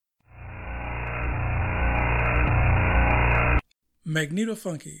Magneto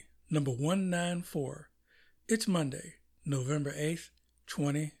Funky, number 194. It's Monday, November 8th,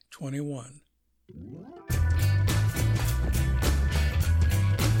 2021.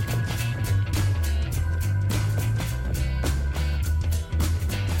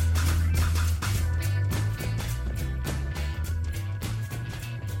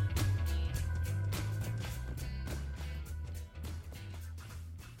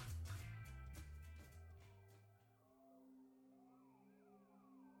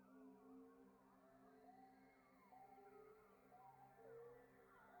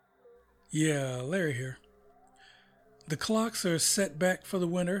 Yeah, Larry here. The clocks are set back for the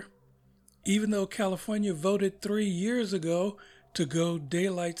winter, even though California voted 3 years ago to go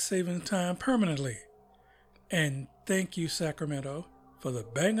daylight saving time permanently. And thank you, Sacramento, for the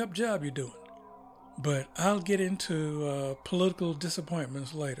bang-up job you're doing. But I'll get into political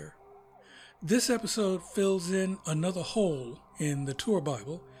disappointments later. This episode fills in another hole in the tour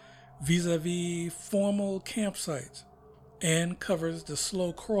Bible vis-a-vis formal campsites and covers the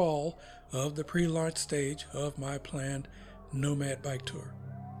slow crawl of the pre-launch stage of my planned Nomad Bike Tour.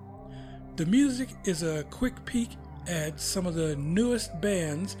 The music is a quick peek at some of the newest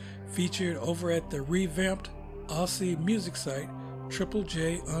bands featured over at the revamped Aussie music site Triple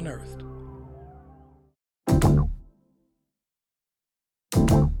J Unearthed.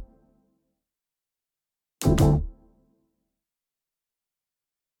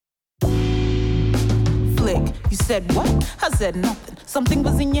 You said what? I said nothing. Something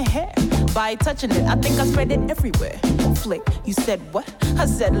was in your hair. By touching it, I think I spread it everywhere. Flick, you said what? I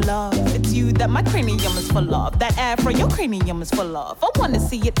said love. It's you that my cranium is full of. That afro, your cranium is full of. I wanna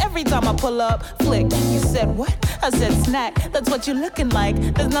see it every time I pull up. Flick, you said what? I said snack. That's what you're looking like.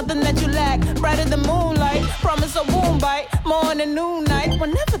 There's nothing that you lack. Brighter than moonlight. Promise a womb bite. Morning, noon, night.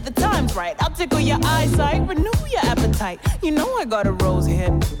 Whenever the time's right, I'll tickle your eyesight. Renew your appetite. You know I got a rose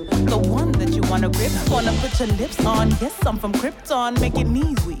hip. The one that you wanna grip. Wanna put your lips on. Yes, I'm from Krypton. Make your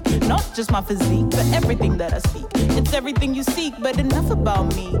knees weak. Not just my physique, but everything that I speak. It's everything you seek, but enough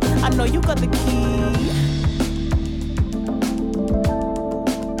about me. I know you got the key.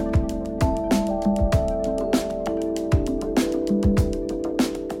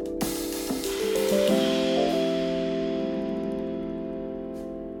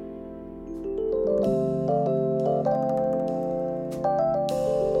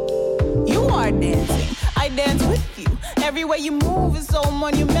 Every way you move is so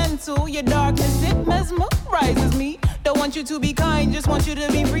monumental. Your darkness, it mesmerizes me. Don't want you to be kind, just want you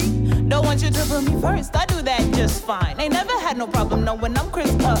to be free. Don't want you to put me first, I do that just fine. Ain't never had no problem knowing I'm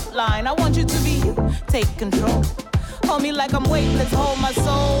crystalline. I want you to be you, take control. Hold me like I'm weightless, hold my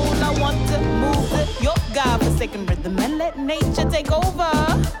soul. I want to move to your godforsaken rhythm and let nature take over.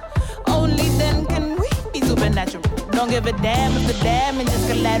 Only then can we be supernatural. Don't give a damn if the damage is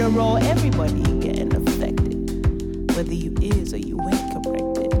collateral. Everybody getting affected. Whether you is or you ain't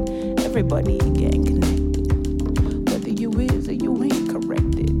corrected, everybody getting connected. Whether you is or you ain't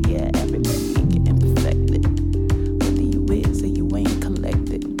corrected, yeah, everybody getting perfected. Whether you is or you ain't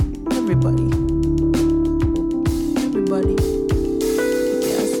collected, everybody,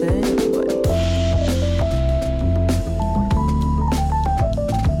 yeah, I said everybody.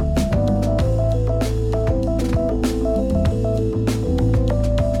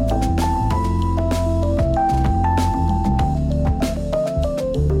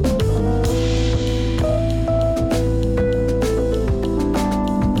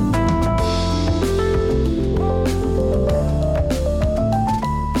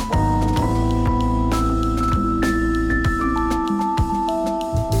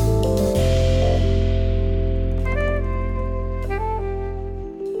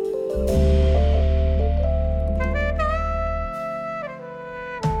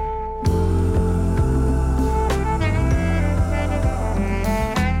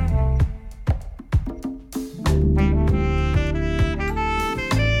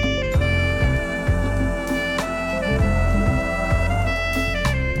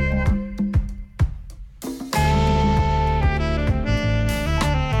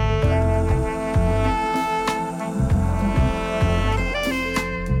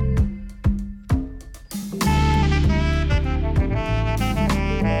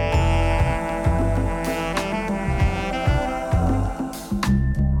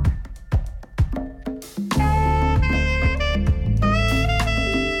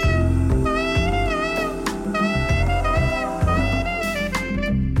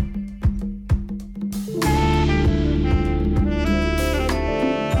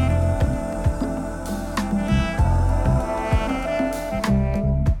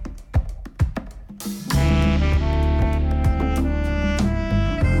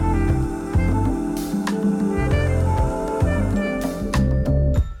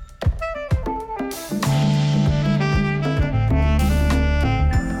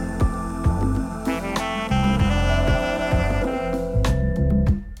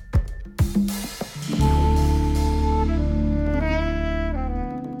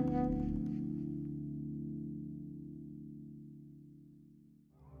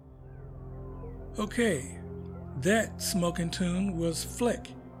 Okay, that smoking tune was Flick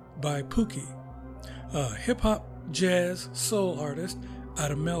by Pookie, a hip-hop, jazz, soul artist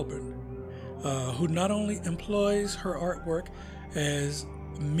out of Melbourne, who not only employs her artwork as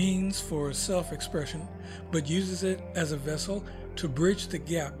means for self-expression, but uses it as a vessel to bridge the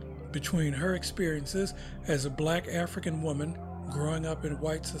gap between her experiences as a black African woman growing up in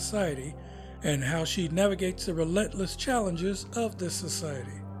white society and how she navigates the relentless challenges of this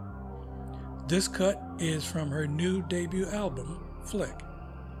society. This cut is from her new debut album, Flick.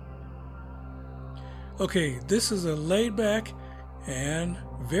 Okay, this is a laid-back and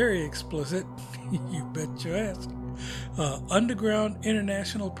very explicit, you bet your ass, underground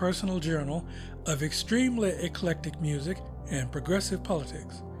international personal journal of extremely eclectic music and progressive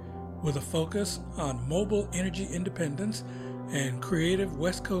politics, with a focus on mobile energy independence and creative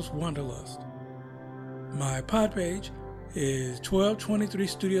West Coast wanderlust. My pod page is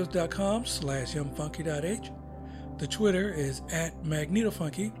 1223studios.com/yumfunky.h. The Twitter is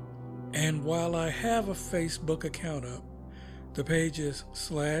 @MagnetoFunky, and while I have a Facebook account up, the page is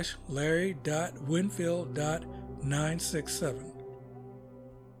 /Larry.Winfield.967.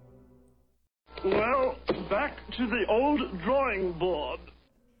 Well, back to the old drawing board.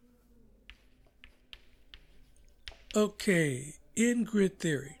 Okay, in grid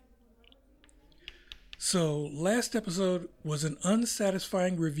theory. So, last episode was an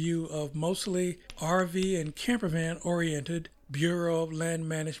unsatisfying review of mostly RV and campervan oriented Bureau of Land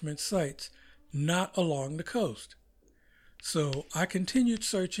Management sites, not along the coast. So, I continued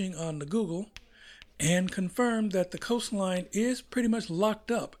searching on the Google and confirmed that the coastline is pretty much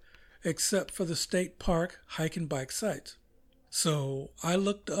locked up except for the state park hike and bike sites. So, I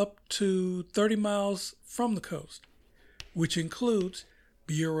looked up to 30 miles from the coast, which includes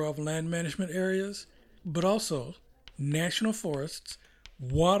Bureau of Land Management areas, but also national forests,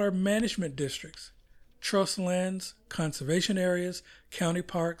 water management districts, trust lands, conservation areas, county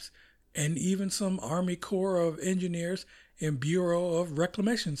parks, and even some Army Corps of Engineers and Bureau of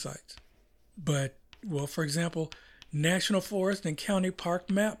Reclamation sites. But, well, for example, national forest and county park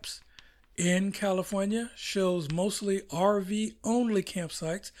maps in California shows mostly RV-only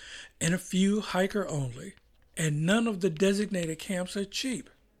campsites and a few hiker-only, and none of the designated camps are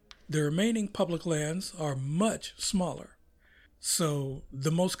cheap. The remaining public lands are much smaller. So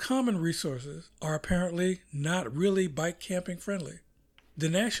the most common resources are apparently not really bike camping friendly. The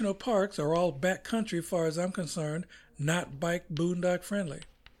national parks are all backcountry as far as I'm concerned, not bike boondock friendly.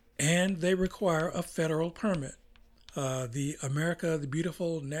 And they require a federal permit, the America the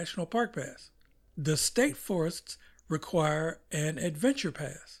Beautiful National Park Pass. The state forests require an adventure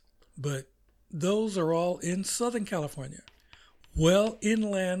pass, but those are all in Southern California, well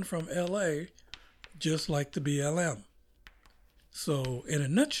inland from LA, just like the BLM. So, in a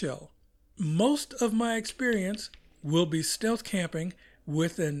nutshell, most of my experience will be stealth camping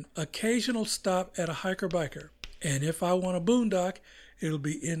with an occasional stop at a hiker-biker. And if I want a boondock, it'll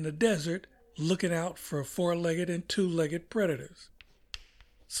be in the desert looking out for four-legged and two-legged predators.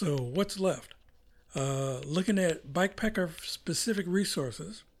 So, what's left? Looking at bikepacker-specific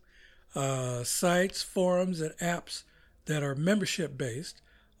resources, sites, forums, and apps that are membership-based,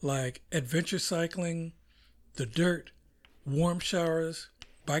 like Adventure Cycling, The Dirt, Warm Showers,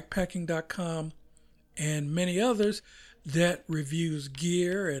 Bikepacking.com, and many others that reviews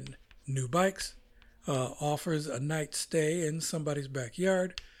gear and new bikes, offers a night stay in somebody's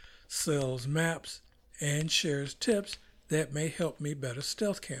backyard, sells maps, and shares tips that may help me better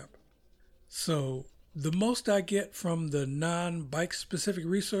stealth camp. So the most I get from the non-bike specific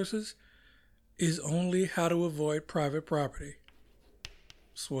resources is only how to avoid private property.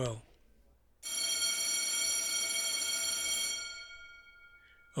 Swell.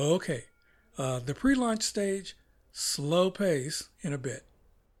 Okay, the pre-launch stage, slow pace in a bit.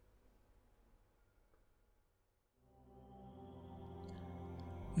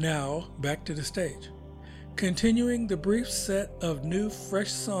 Now, back to the stage. Continuing the brief set of new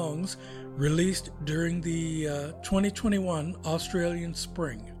fresh songs released during the 2021 Australian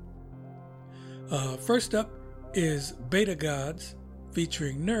spring. First up is Beta Gods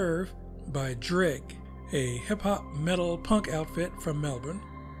featuring Nerve by Dreg, a hip-hop metal punk outfit from Melbourne.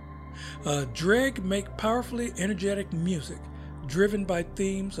 Dreg make powerfully energetic music driven by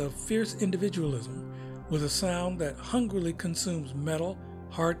themes of fierce individualism with a sound that hungrily consumes metal,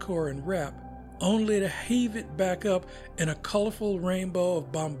 hardcore, and rap, only to heave it back up in a colorful rainbow of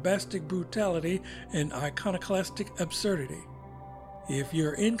bombastic brutality and iconoclastic absurdity. If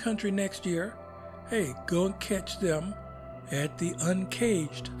you're in country next year, hey, go and catch them at the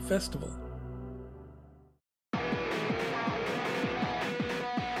Uncaged Festival.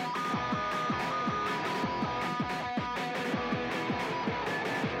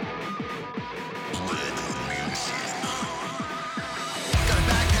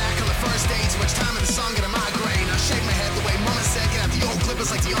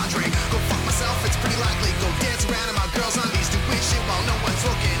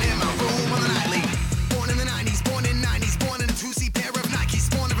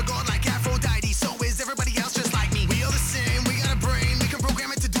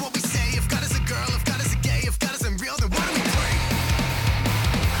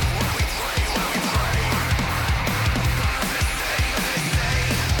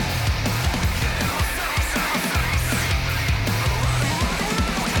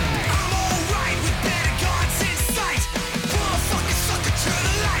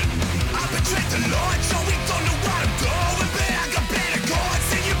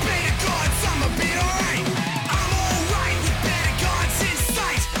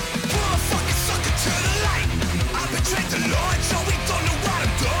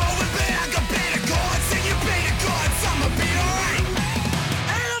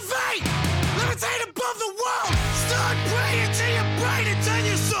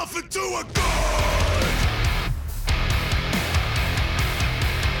 yourself into a god.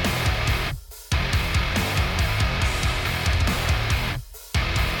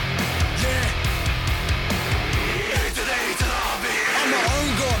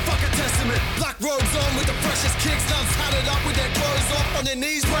 Black robes on with the freshest kicks, nuns tatted up with their clothes off on their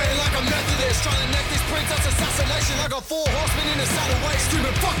knees, praying like a Methodist, trying to neck this princess assassination. I got 4 horsemen in a saddle waist,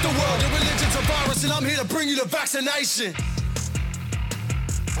 screaming fuck the world, your religion's a virus, and I'm here to bring you the vaccination.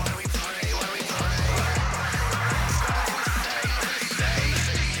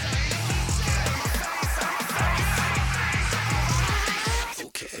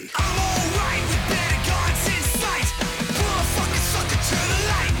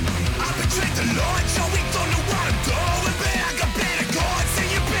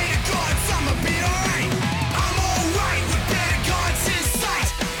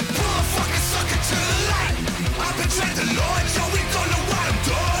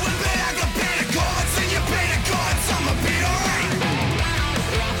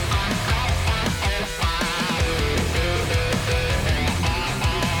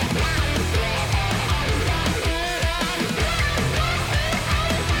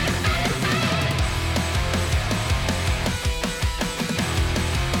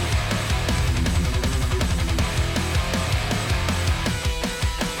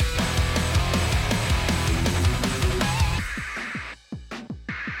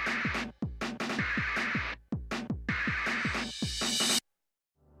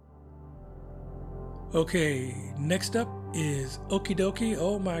 Okay, next up is Okie Dokie,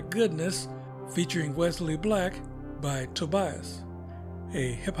 Oh My Goodness, featuring Wesley Black by Tobias,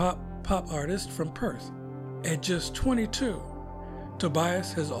 a hip-hop pop artist from Perth. At just 22,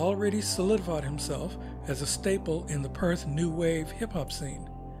 Tobias has already solidified himself as a staple in the Perth new wave hip-hop scene.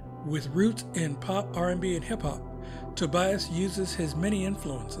 With roots in pop, R&B, and hip-hop, Tobias uses his many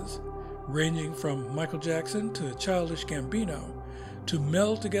influences, ranging from Michael Jackson to Childish Gambino, to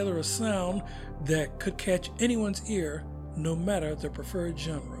meld together a sound that could catch anyone's ear, no matter their preferred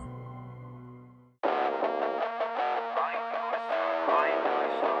genre.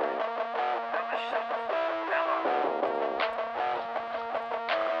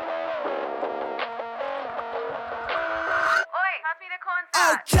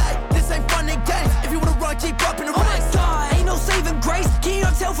 Okay, this ain't fun and games. If you wanna run, keep up in the race. Oh my God, ain't no saving grace. Can you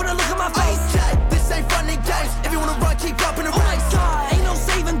not tell from the look of my face? Okay, this ain't fun and games. If you wanna run, keep up in the race. Oh my God, ain't no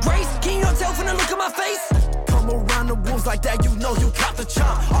saving grace. Can you not tell from the look of my face? Come around the wolves like that, you know you got the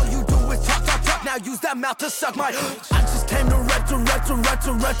chop. All you do is talk, talk, talk. Now use that mouth to suck my. I just came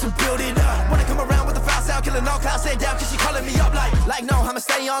to build it up. When I come around with the foul sound, killing all clouds, stay down, cause she calling me up like no, I'ma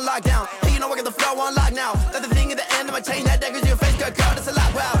stay on lockdown. Hey, you know I got the flow on lock now. Let the thing at the end of my chain, that dagger to your face, girl, that's a lot,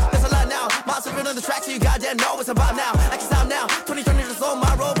 wow, that's a lot now. Monster on the track, so you goddamn know it's about now. I can stop now, 2020 just slow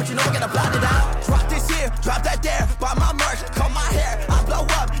my road, but you know I gotta block it out. Drop this here, drop that there, buy my merch, comb my hair, I blow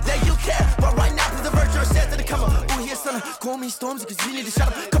up, then you care. But right now, please avert your shit to the come up. Ooh, here, son, call me Stormzy, cause you need to shut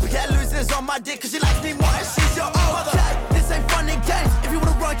up. Copycat losers on my dick, cause she likes me more, and she's your own mother. This ain't fun and games, if you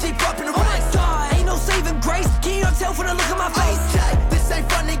wanna run, keep up in the race. Oh my God, ain't no saving grace, can you not tell from the look of my face? Okay, this ain't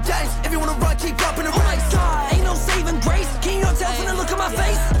fun and games, if you wanna run, keep up in the race. Oh my God, ain't no saving grace, can you not tell from the look of my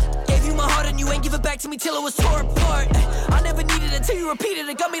face? Gave you my heart and you ain't give it back to me till it was tore apart. I never needed it till you repeated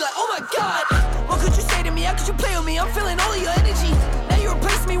it, got me like, oh my God. What could you say to me, how could you play with me? I'm feeling all of your energy. Now you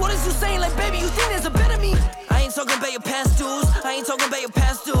replace me, what is you saying? Like, baby, you think there's a better me? I ain't talking about your past dues, I ain't talking about your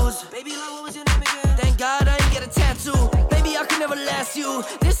past dues. Baby, like, what was your name again? Thank God I ain't get a tattoo. Baby, I could never last you.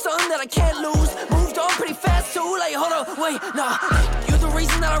 This something that I can't lose. Moved on pretty fast too. Like, hold on, wait, nah. You're the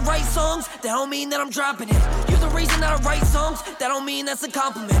reason that I write songs. That don't mean that I'm dropping it. You're the reason that I write songs. That don't mean that's a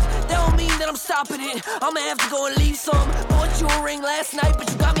compliment. That don't mean that I'm stopping it. I'ma have to go and leave some. Bought you a ring last night, but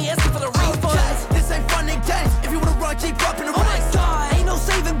you got me asking for the refund. This ain't fun and games. If you wanna run, keep up in the race. Oh my God, ain't no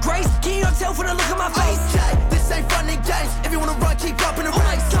saving grace. Can you not tell from the look of my face? Okay, this ain't fun and games. If you wanna run, keep up in the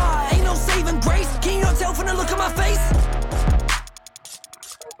race. Oh my God, ain't no saving grace. Can you not tell from the look of my face?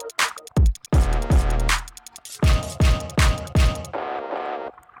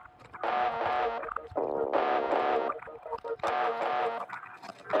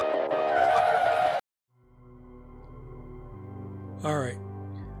 Alright,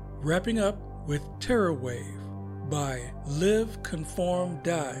 wrapping up with Terror Wave by Live, Conform,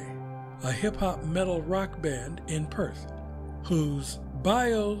 Die, a hip-hop metal rock band in Perth, whose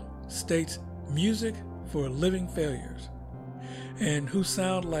bio states music for living failures, and who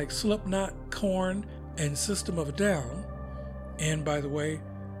sound like Slipknot, Korn, and System of a Down. And by the way,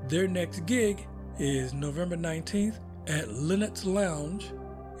 their next gig is November 19th at Linnet's Lounge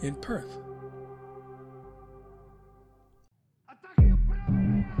in Perth.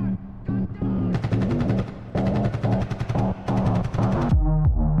 Ataque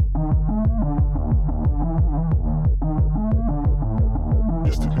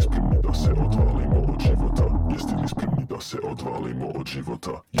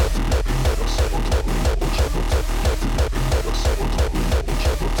života. Jediné se odvalilo od života. Jediné se odvalilo od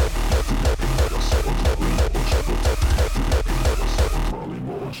života. Jediné se odvalilo od života. Jediné se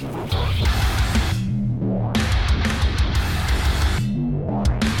odvalilo od života.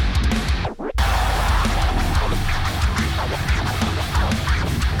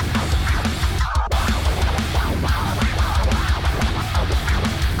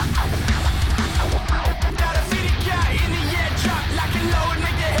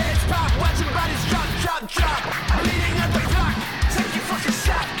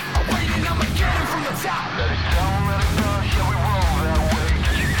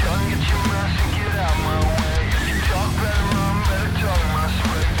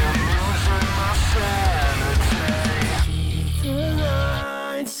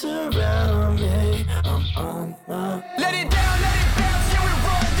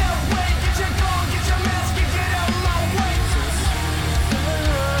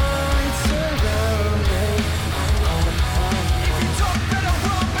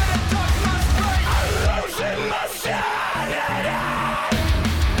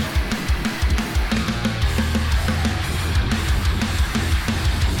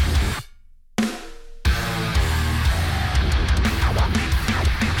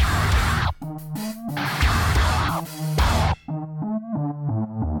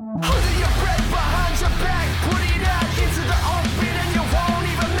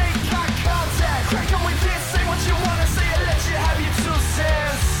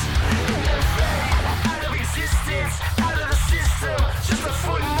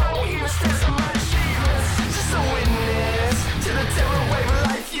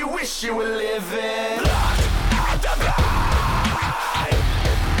 You were living.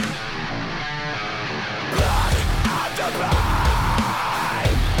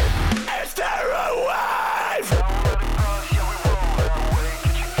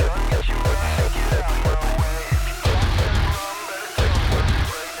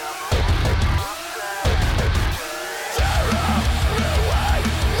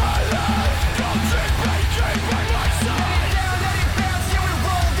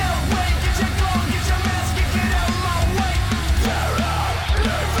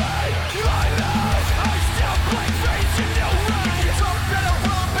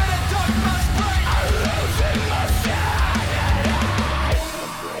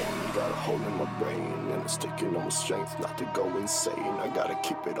 Strength not to go insane. I gotta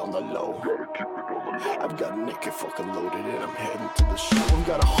keep it on the low. I've got naked fucking loaded and I'm heading to the show. I've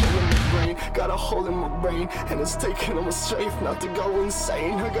got a hole in my brain, got a hole in my brain, and it's taking on my strength not to go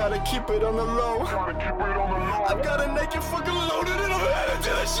insane. I gotta keep it on the low. I've got a naked fucking loaded and I'm heading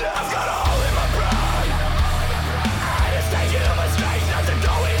to the show. I've got a hole in my brain, and it's taking on my strength not to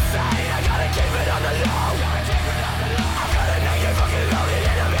go insane. I gotta keep it on the low. I've got a naked fucking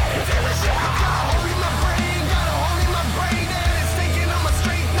loaded and I'm heading to the show. I've got a hole in my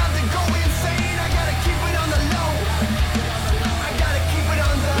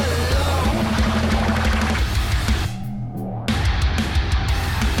brain.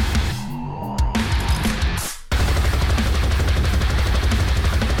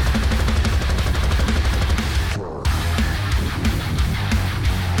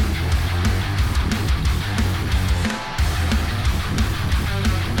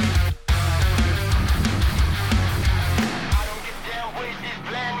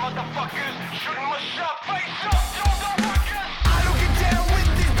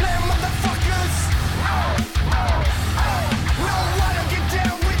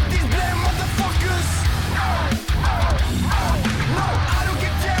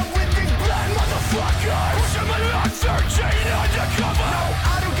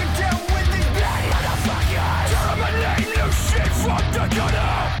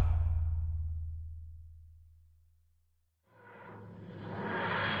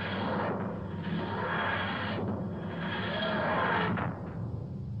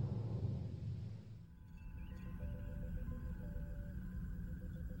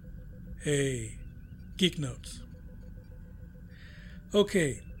 Hey, Geek Notes.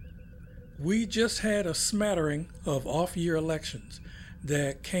 Okay, we just had a smattering of off-year elections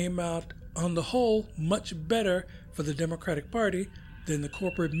that came out on the whole much better for the Democratic Party than the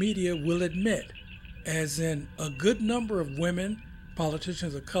corporate media will admit, as in a good number of women,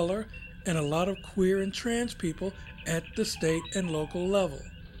 politicians of color, and a lot of queer and trans people at the state and local level.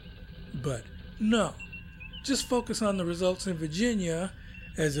 But no, just focus on the results in Virginia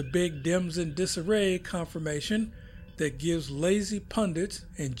as a big Dems in disarray confirmation that gives lazy pundits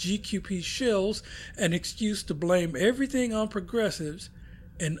and GQP shills an excuse to blame everything on progressives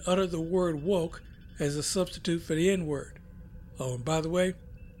and utter the word woke as a substitute for the N-word. Oh, and by the way,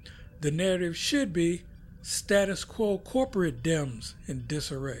 the narrative should be status quo corporate Dems in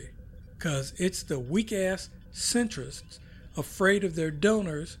disarray, because it's the weak-ass centrists afraid of their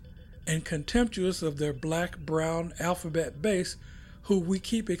donors and contemptuous of their black-brown alphabet base who we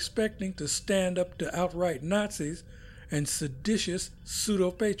keep expecting to stand up to outright Nazis and seditious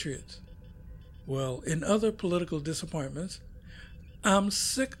pseudo-patriots. Well, in other political disappointments, I'm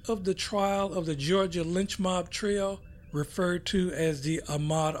sick of the trial of the Georgia lynch mob trio referred to as the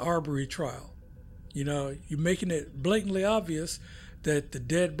Ahmaud Arbery trial. You know, you're making it blatantly obvious that the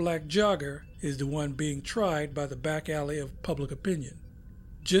dead black jogger is the one being tried by the back alley of public opinion.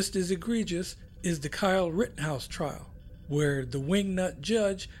 Just as egregious is the Kyle Rittenhouse trial, where the wingnut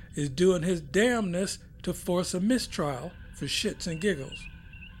judge is doing his damnness to force a mistrial for shits and giggles.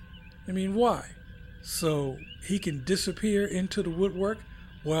 I mean, why? So he can disappear into the woodwork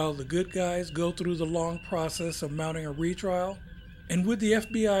while the good guys go through the long process of mounting a retrial? And would the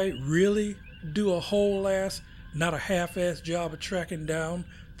FBI really do a whole ass, not a half-ass job of tracking down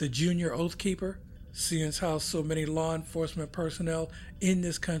the junior oath keeper, seeing as how so many law enforcement personnel in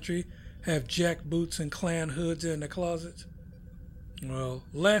this country have jackboots and Klan hoods in their closets? Well,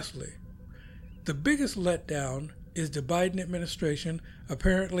 lastly, the biggest letdown is the Biden administration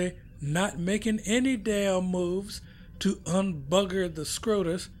apparently not making any damn moves to unbugger the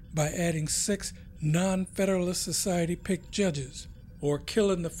SCOTUS by adding 6 non-Federalist Society picked judges, or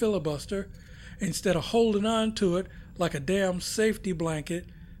killing the filibuster instead of holding on to it like a damn safety blanket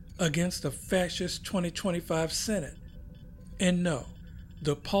against a fascist 2025 Senate. And no,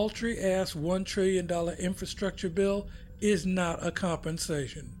 the paltry-ass $1 trillion infrastructure bill is not a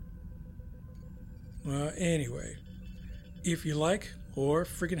compensation. Well, anyway, if you like or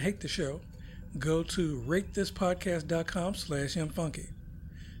freaking hate the show, go to ratethispodcast.com/mfunky.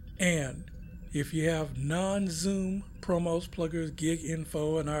 And if you have non-Zoom promos, pluggers, gig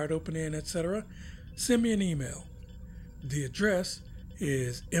info, and art opening, etc., send me an email. The address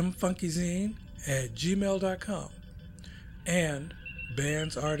is mfunkyzine@gmail.com. And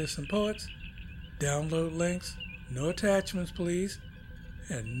bands, artists, and poets, download links, no attachments please,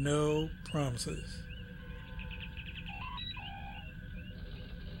 and no promises.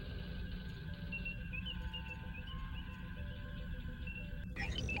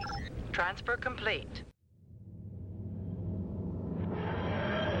 Transfer complete.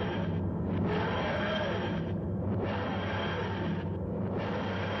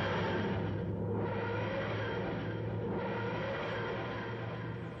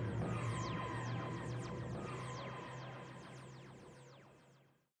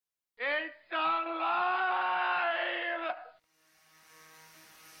 It's alive!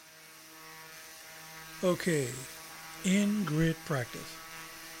 Okay, in grid practice.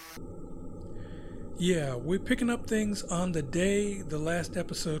 Yeah, we're picking up things on the day the last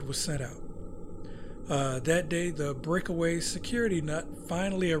episode was sent out. That day, the breakaway security nut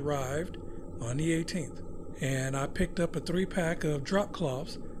finally arrived on the 18th, and I picked up a 3-pack of drop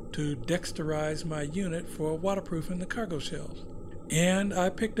cloths to dexterize my unit for waterproofing the cargo shelves. And I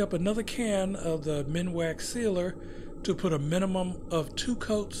picked up another can of the Minwax sealer to put a minimum of 2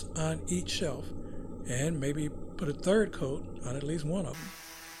 coats on each shelf, and maybe put a 3rd coat on at least one of them.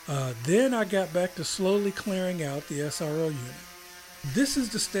 Then I got back to slowly clearing out the SRO unit. This is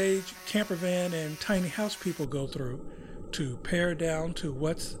the stage campervan and tiny house people go through to pare down to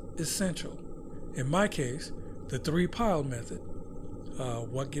what's essential. In my case, the 3-pile method.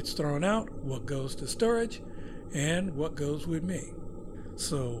 What gets thrown out, what goes to storage, and what goes with me.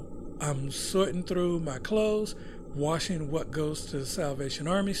 So I'm sorting through my clothes, washing what goes to the Salvation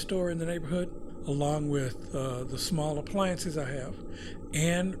Army store in the neighborhood, along with the small appliances I have,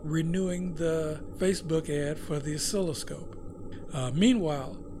 and renewing the Facebook ad for the oscilloscope.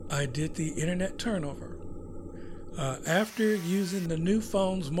 Meanwhile, I did the internet turnover. After using the new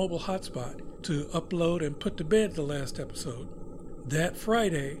phone's mobile hotspot to upload and put to bed the last episode, that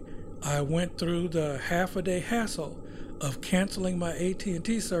Friday I went through the half-a-day hassle of canceling my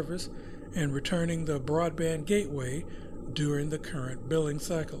AT&T service and returning the broadband gateway during the current billing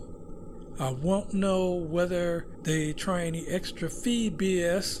cycle. I won't know whether they try any extra fee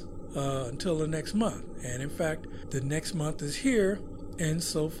BS until the next month. And in fact, the next month is here, and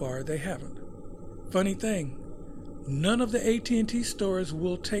so far they haven't. Funny thing, none of the AT&T stores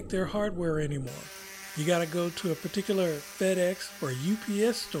will take their hardware anymore. You gotta go to a particular FedEx or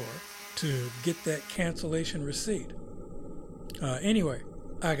UPS store to get that cancellation receipt. Anyway,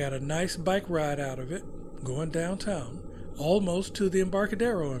 I got a nice bike ride out of it, going downtown, almost to the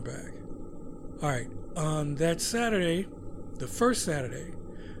Embarcadero and back. Alright, on that Saturday, the first Saturday,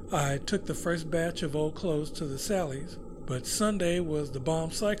 I took the first batch of old clothes to the Sally's, but Sunday was the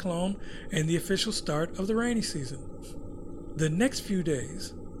bomb cyclone and the official start of the rainy season. The next few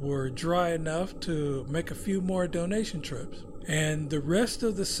days were dry enough to make a few more donation trips, and the rest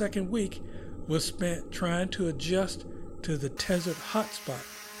of the second week was spent trying to adjust to the desert hotspot,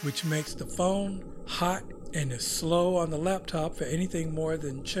 which makes the phone hot and is slow on the laptop for anything more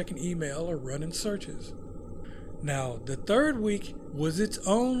than checking email or running searches. Now, the third week was its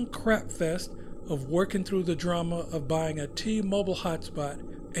own crap fest of working through the drama of buying a T-Mobile hotspot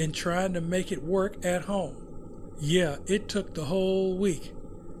and trying to make it work at home. Yeah, it took the whole week,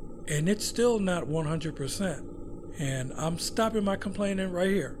 and it's still not 100%. And I'm stopping my complaining right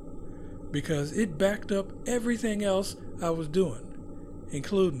here, because it backed up everything else I was doing,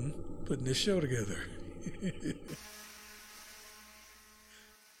 including putting this show together.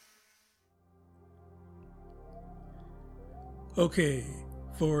 Okay,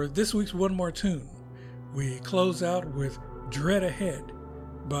 for this week's One More Tune, we close out with Dread Ahead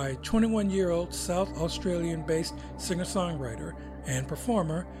by 21-year-old South Australian-based singer-songwriter and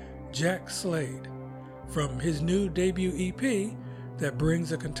performer Jack Slade, from his new debut EP that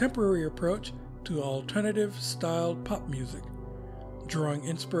brings a contemporary approach to alternative-styled pop music, drawing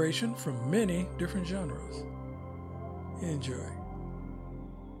inspiration from many different genres. Enjoy.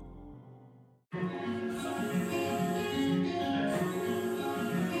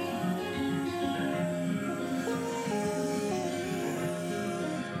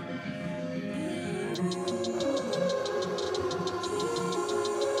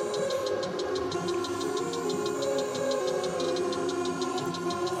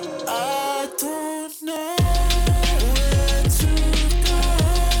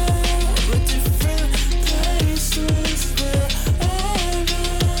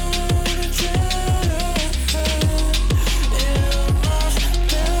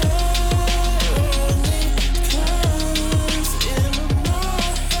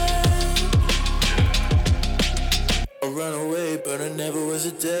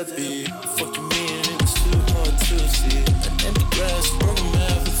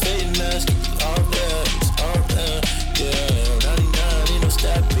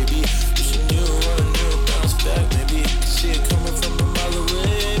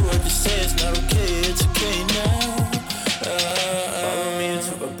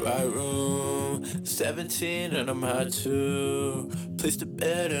 And I'm hot too. Place the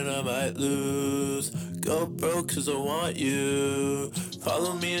bed and I might lose. Go broke cause I want you.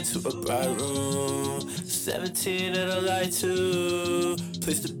 Follow me into a bright room. 17 and I lie too.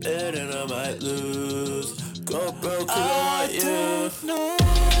 Place the bed and I might lose. Go broke cause I want you. I don't know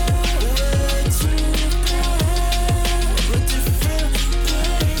where to go. But different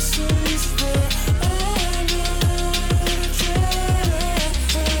places where I know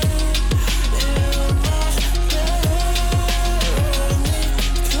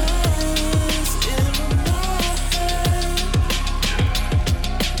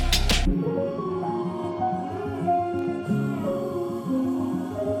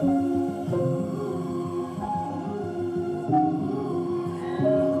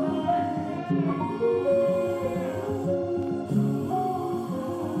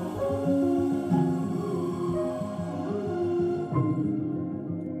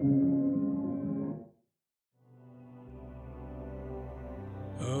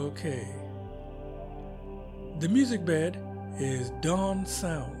Okay. The music bed is Dawn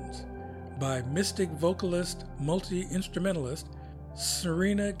Sounds by mystic vocalist, multi-instrumentalist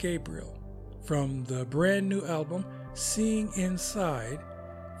Serena Gabriel from the brand new album Seeing Inside,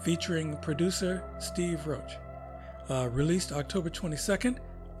 featuring producer Steve Roach, released October 22nd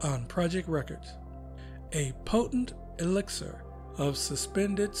on Project Records. A potent elixir of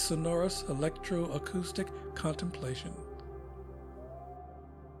suspended sonorous electroacoustic contemplation.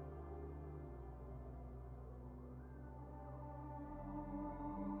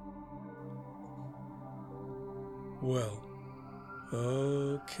 Well,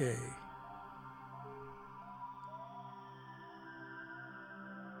 okay.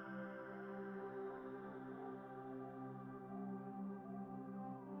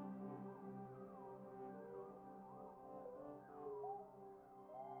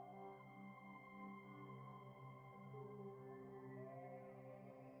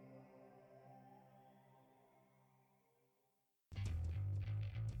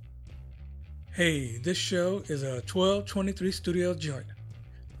 Hey, this show is a 1223 studio joint.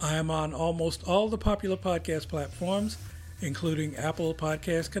 I am on almost all the popular podcast platforms, including Apple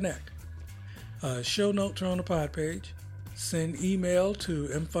Podcast Connect. Show notes are on the pod page. Send email to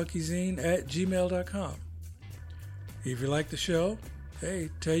mfunkyzine@gmail.com. If you like the show, hey,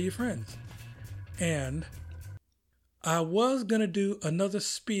 tell your friends. And I was going to do another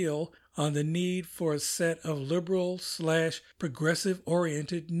spiel on the need for a set of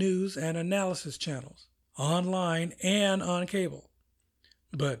liberal/progressive-oriented news and analysis channels, online and on cable.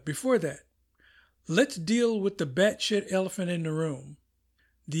 But before that, let's deal with the batshit elephant in the room.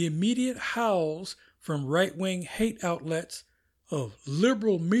 The immediate howls from right-wing hate outlets of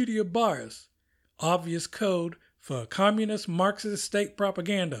liberal media bias, obvious code for communist Marxist state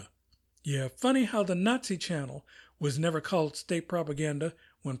propaganda. Yeah, funny how the Nazi channel was never called state propaganda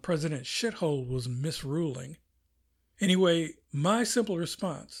when President Shithole was misruling. Anyway, my simple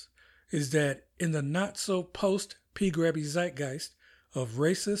response is that in the not-so-post-P-grabby zeitgeist of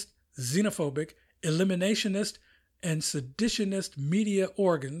racist, xenophobic, eliminationist, and seditionist media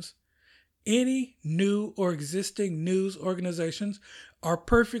organs, any new or existing news organizations are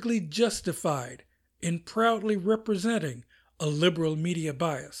perfectly justified in proudly representing a liberal media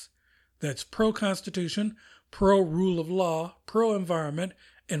bias that's pro-Constitution, pro-rule of law, pro-environment,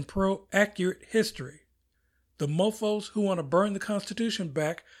 and pro-accurate history. The mofos who want to burn the Constitution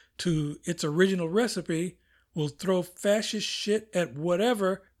back to its original recipe will throw fascist shit at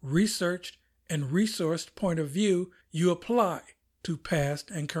whatever researched and resourced point of view you apply to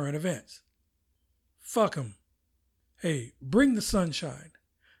past and current events. Fuck 'em. Hey, bring the sunshine,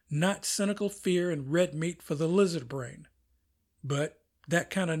 not cynical fear and red meat for the lizard brain. But that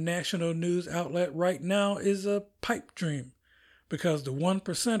kind of national news outlet right now is a pipe dream, because the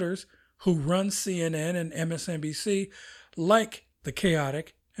 1%ers who run CNN and MSNBC like the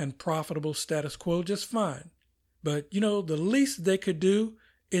chaotic and profitable status quo just fine. But, the least they could do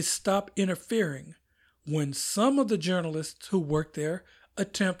is stop interfering when some of the journalists who work there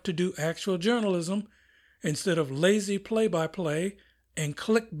attempt to do actual journalism instead of lazy play-by-play and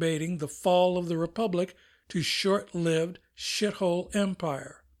clickbaiting the fall of the Republic to short-lived shithole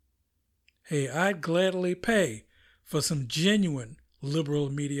empire. Hey, I'd gladly pay for some genuine liberal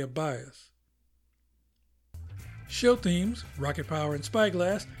media bias. Show themes, Rocket Power and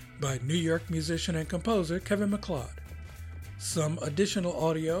Spyglass, by New York musician and composer Kevin MacLeod. Some additional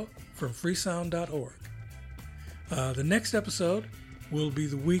audio from freesound.org. The next episode will be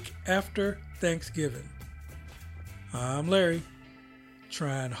the week after Thanksgiving. I'm Larry,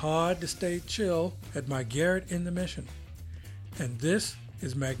 trying hard to stay chill at my garret in the Mission. And this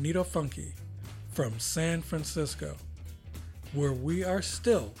is Magneto Funky from San Francisco, where we are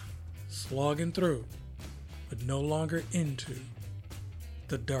still slogging through, but no longer into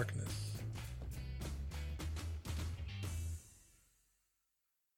the darkness.